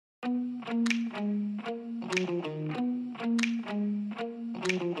Today's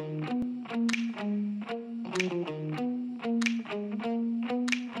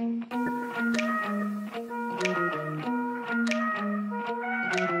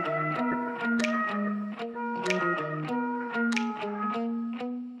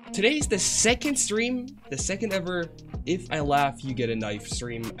the second stream, the second ever If I Laugh You Get a Knife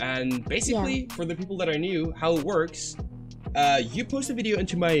stream, and basically, for the people that are new, how it works, you post a video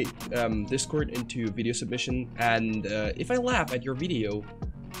into my Discord, into video submission, and if I laugh at your video,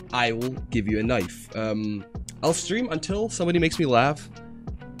 I will give you a knife. I'll stream until somebody makes me laugh,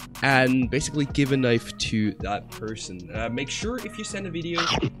 and basically give a knife to that person. Make sure if you send a video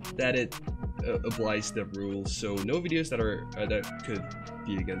that it applies the rules, so no videos that are that could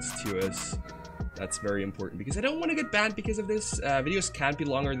be against TOS. That's very important because I don't want to get banned because of this. Videos can't be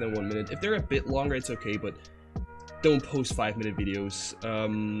longer than 1 minute. If they're a bit longer, it's okay, but don't post 5-minute videos.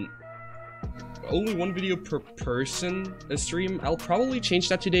 Only one video per person a stream. I'll probably change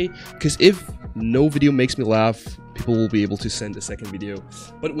that today, because if no video makes me laugh, people will be able to send a second video,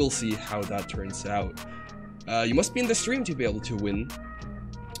 but we'll see how that turns out. You must be in the stream to be able to win.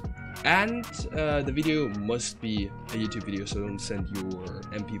 And the video must be a YouTube video, so don't send your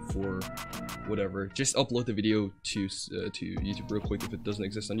MP4, whatever. Just upload the video to YouTube real quick if it doesn't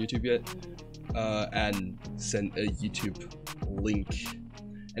exist on YouTube yet, and send a YouTube link.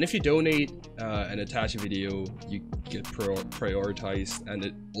 And if you donate and attach a video, you get prioritized, and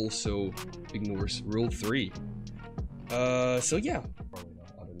it also ignores Rule 3. So yeah. Probably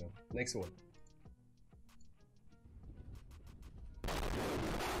not, I don't know. Next one.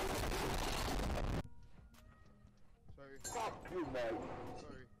 Fuck you, man.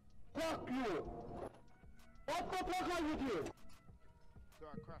 Sorry. Fuck you! What the fuck are you doing? So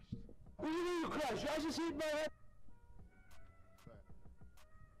I crashed. What do you mean you crashed? I just hit my head. Right.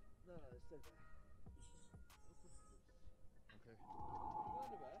 No, it's okay. Okay.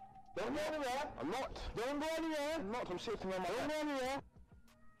 Don't go anywhere. I'm not. Don't go anywhere. I'm not. I'm sitting on my Don't go anywhere.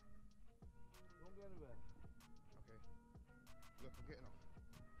 Don't go anywhere. Okay. Look, I'm getting off.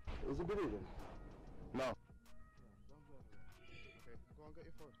 Is it bleeding? No. Get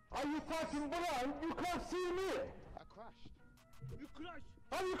your phone. Are you fucking blind? You can't see me! I crashed. You crashed!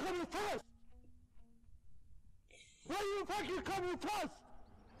 How are you coming first? Why are you fucking coming first?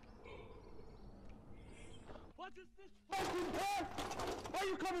 What is this fucking car? Why are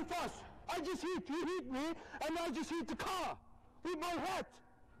you coming first? I just hit, you hit me, and I just hit the car with my head.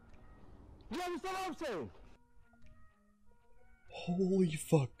 Do you understand what I'm saying? Holy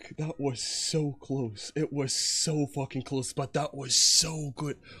fuck, that was so close. It was so fucking close, but that was so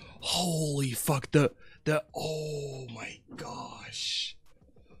good. Holy fuck, oh my gosh.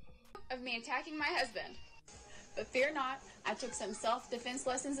 Of me attacking my husband. But fear not, I took some self-defense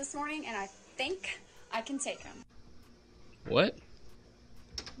lessons this morning, and I think I can take them. What?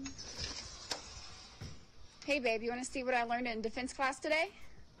 Hey babe, you want to see what I learned in defense class today?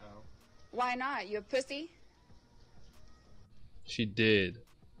 No. Why not? You a pussy? She did.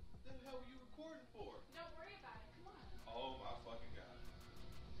 What the hell are you recording for? Don't worry about it. Come on. Oh my fucking god.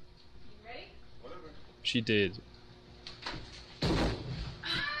 You ready? Whatever. She did. You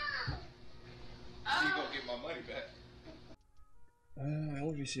gonna get my money back? I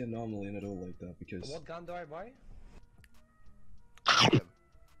don't really see anomaly in it all like that because. What gun do I buy?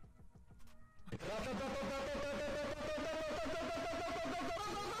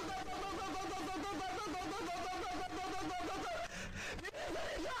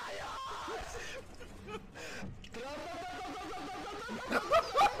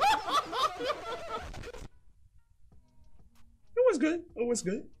 It was good. It was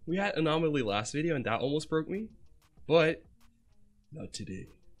good. We had anomaly last video and that almost broke me, but not today.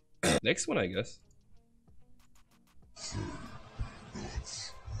 Next one, I guess.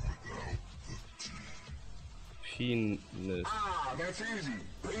 Penis. Ah, that's easy.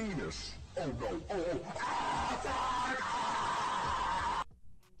 Penis. Oh no. Oh.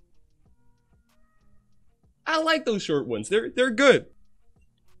 I like those short ones. They're good.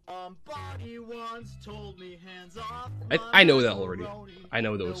 Body once told me hands off. I know that already. I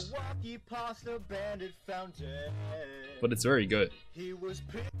know those. Milwaukee pasta bandit fountain. But it's very good. He was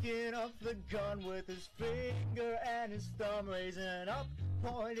picking up the gun with his finger and his thumb raising up,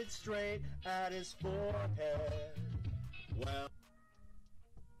 pointed straight at his forehead. Well,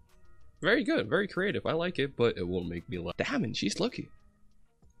 Very good. Very creative. I like it, but it won't make me laugh. Damn it, she's lucky.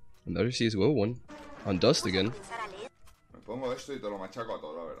 Another csgo one. On dust again. Me pongo esto y te lo machaco a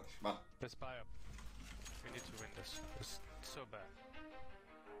todo, la verdad. Va. Let's buy up. We need to win this. It's so bad.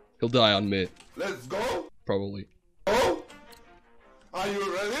 He'll die on mid. Let's go. Probably. Oh. Are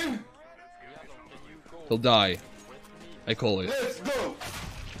you ready? He'll die. I call it. Let's go.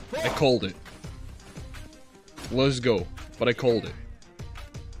 I called it. Let's go. But I called it.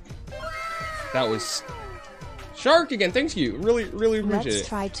 That was... Shark again, thank you. Really appreciate it. Let's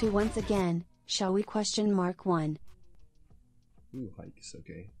try to once again. Shall we question mark 1? Ooh, hikes,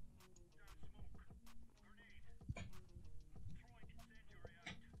 okay.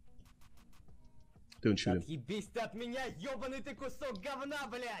 Don't shoot him. Отъебись ты от меня, ёбаный ты кусок говна,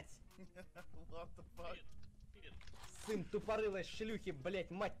 блядь! What the fuck? Сын тупорылой шлюхи,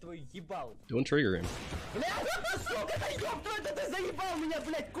 блядь, мать твою ебал! Don't trigger him. Блядь, сука, да ёб твою, да ты заебал меня,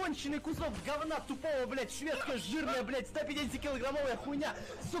 блядь, конченый кусок говна тупого, блядь, шведская жирная, блядь, 150-килограммовая хуйня,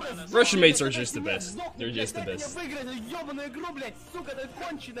 сука, Russian mates are just the best. They're just the best. Мне выиграть ёбаную игру, блядь, сука, ты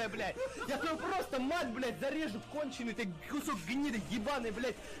конченая, блядь! Я твою просто мать, блядь, зарежу, конченый ты кусок гниды ебаный,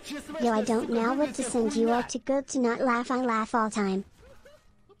 блядь! Yo, I don't know what to send you all to go to not laugh, I laugh all time.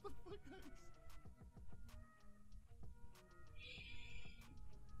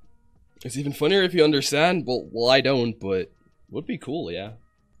 It's even funnier if you understand. Well, I don't, but would be cool, yeah.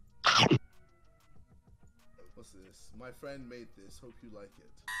 What's this? My friend made this. Hope you like it.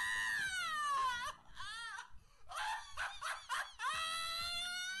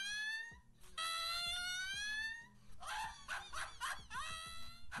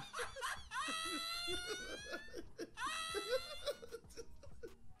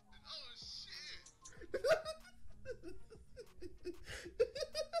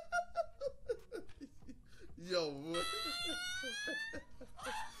 Yo, what?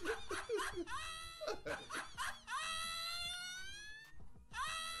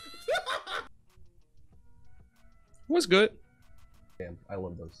 Was good. Damn, I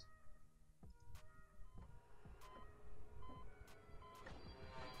love those.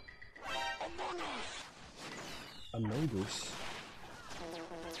 Among Us.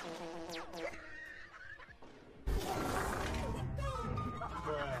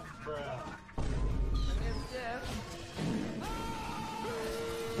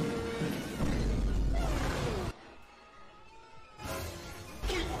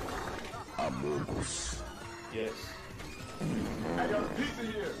 Yes. I got a pizza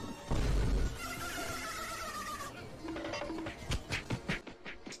here.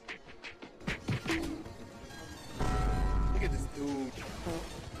 Look at this dude.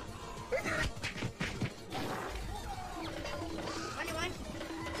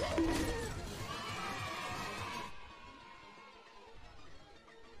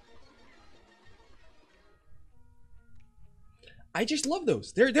 I just love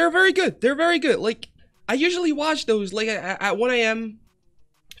those. They're very good. They're very good. Like, I usually watch those like at 1 AM.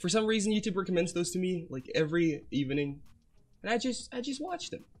 For some reason, YouTube recommends those to me like every evening, and I just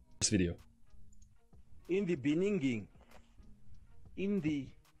watch them. This video. In the beginning, in the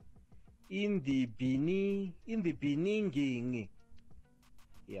beginning,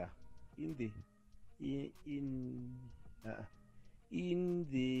 yeah, in the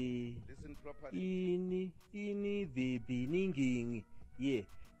Listen properly. in the beginning, yeah,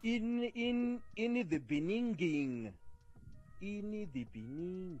 in the beginning, in the beginning, in the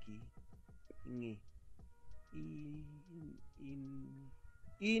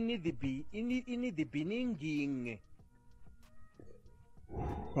beginning.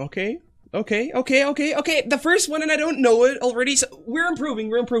 Okay. The first one, and I don't know it already. So we're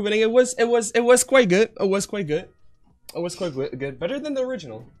improving. It was quite good. It was quite good. Better than the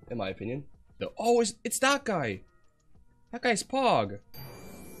original, in my opinion. Oh, it's that guy. That guy's Pog.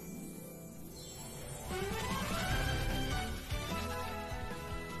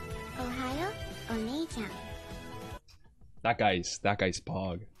 Ohio, Onei-chan. That guy's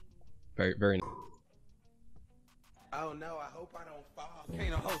Pog. Very nice. Oh no, I hope I don't fall.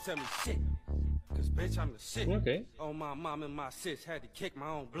 Can't a hoe tell me shit. Cause bitch, I'm the shit. Okay. Oh, my mom and my sis had to kick my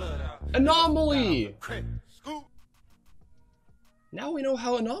own blood out. Anomaly! Scoop. Now we know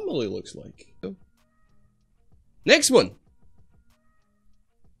how Anomaly looks like. Next one!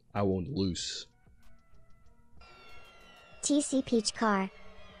 I won't lose. TC Peach Car.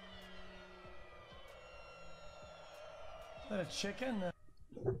 Is that a chicken?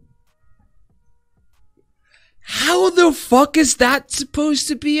 How the fuck is that supposed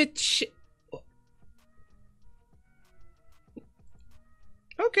to be a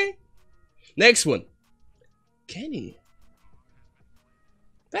Okay. Next one. Kenny.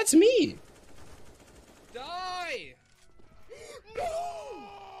 That's me. Die. No.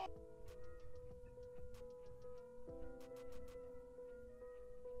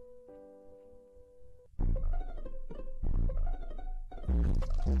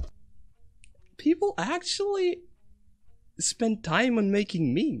 People actually spend time on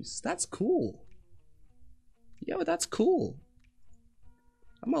making memes. That's cool. Yeah, but that's cool.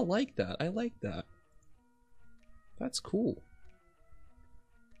 I'm gonna like that. I like that. That's cool.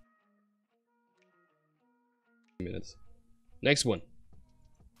 Minutes. Next one.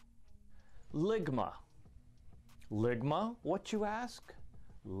 Ligma. Ligma, what you ask?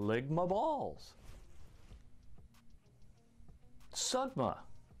 Ligma balls. Sugma.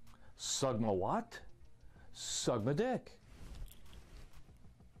 Sugma what? Sugma dick.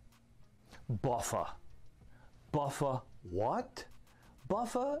 Buffer. Buffer what?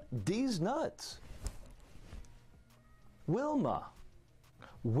 Buffer these nuts. Wilma.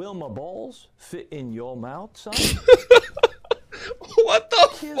 Wilma balls fit in your mouth, son? What the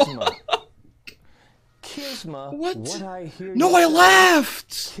Kisma. fuck? Kisma. What? I hear No, you I say? laughed!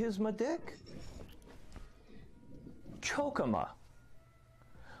 Kisma dick? Chokama.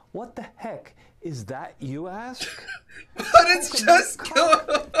 What the heck is that, you ask? But it's just going.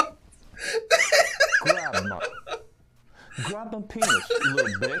 Grab my. Grab my penis,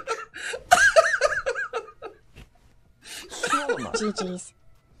 little bitch. Swallow my. GG's.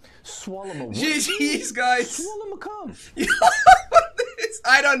 Swallow my. GG's, guys. Swallow my cum.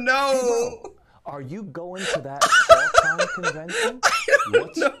 I don't know. Are you going to that SawCon convention?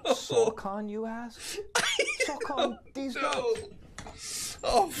 What's SawCon, you ask? SawCon, these nuts.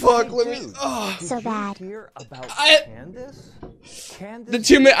 Oh fuck! Hey, Let me. dude, Oh. So did you bad. hear about Candace? The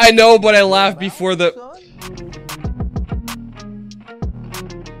 2 minutes I know, but I laughed before the. Son?